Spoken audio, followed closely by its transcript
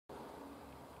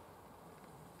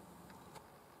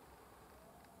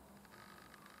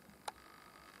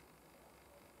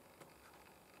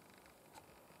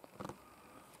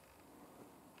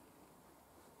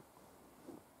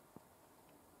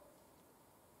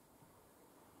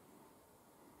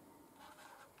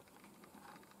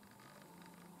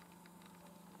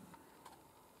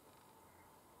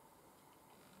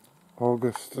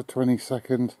August the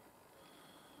 22nd,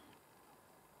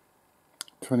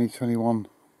 2021,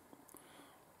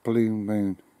 blue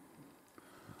moon.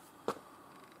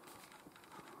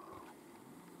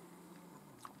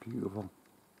 Beautiful.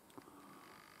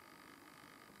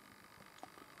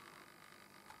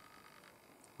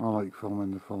 I like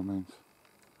filming the full moons,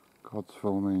 God's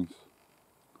full moons.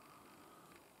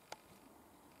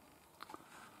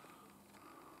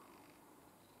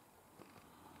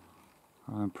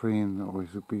 And I'm praying that we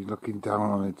will be looking down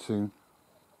on it soon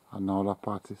and not up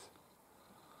at it.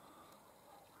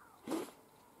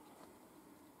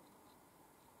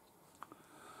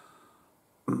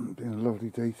 Been a lovely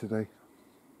day today.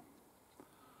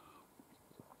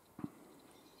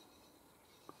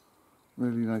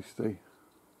 Really nice day.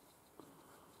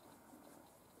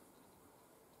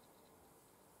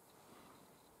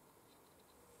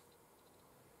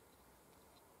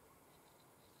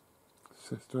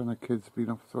 Sister and her kids been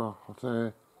up to a hot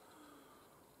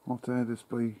air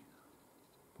display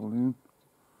balloon.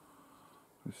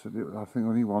 They said I think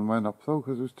only one went up though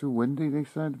because it was too windy, they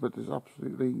said, but there's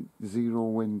absolutely zero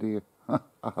wind here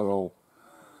at all.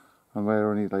 And we're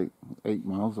only like 8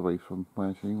 miles away from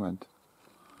where she went.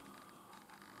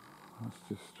 That's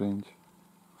just strange.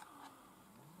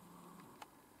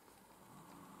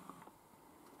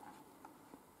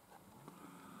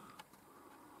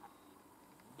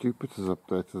 Jupiter's up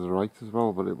there to the right as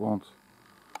well, but it won't.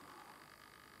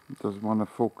 It doesn't want to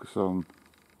focus on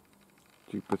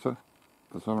Jupiter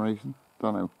for some reason.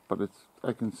 Don't know, but it's.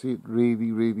 I can see it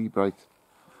really, really bright.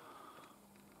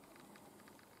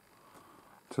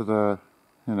 To the,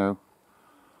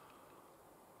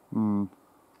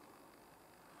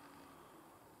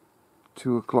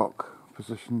 2 o'clock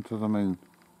position to the moon.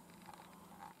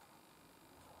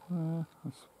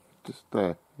 That's just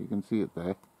there. You can see it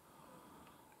there.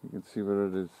 You can see where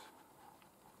it is.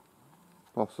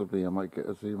 Possibly I might get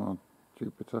a zoom on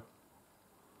Jupiter.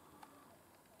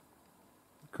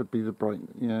 Could be the bright,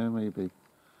 yeah, maybe.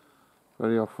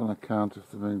 Very often I can't if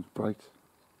the moon's bright.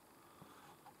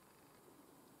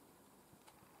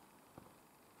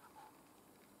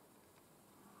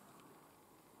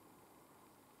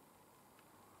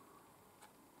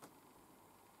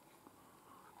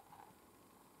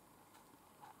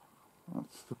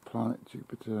 That's the planet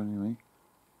Jupiter anyway.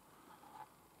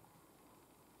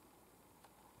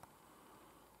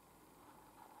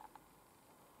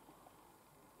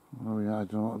 Oh yeah, I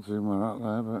don't know what zoom we're at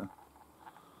there, but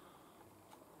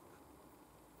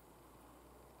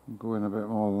I'm going a bit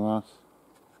more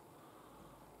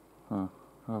than that.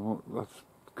 Oh, that's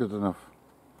good enough.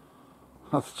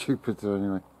 That's Jupiter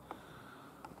anyway.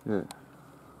 Yeah.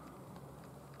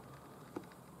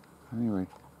 Anyway,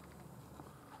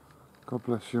 God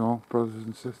bless you all, brothers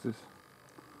and sisters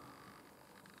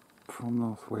from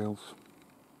North Wales,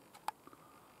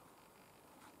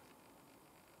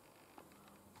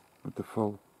 with the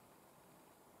full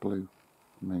blue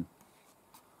moon.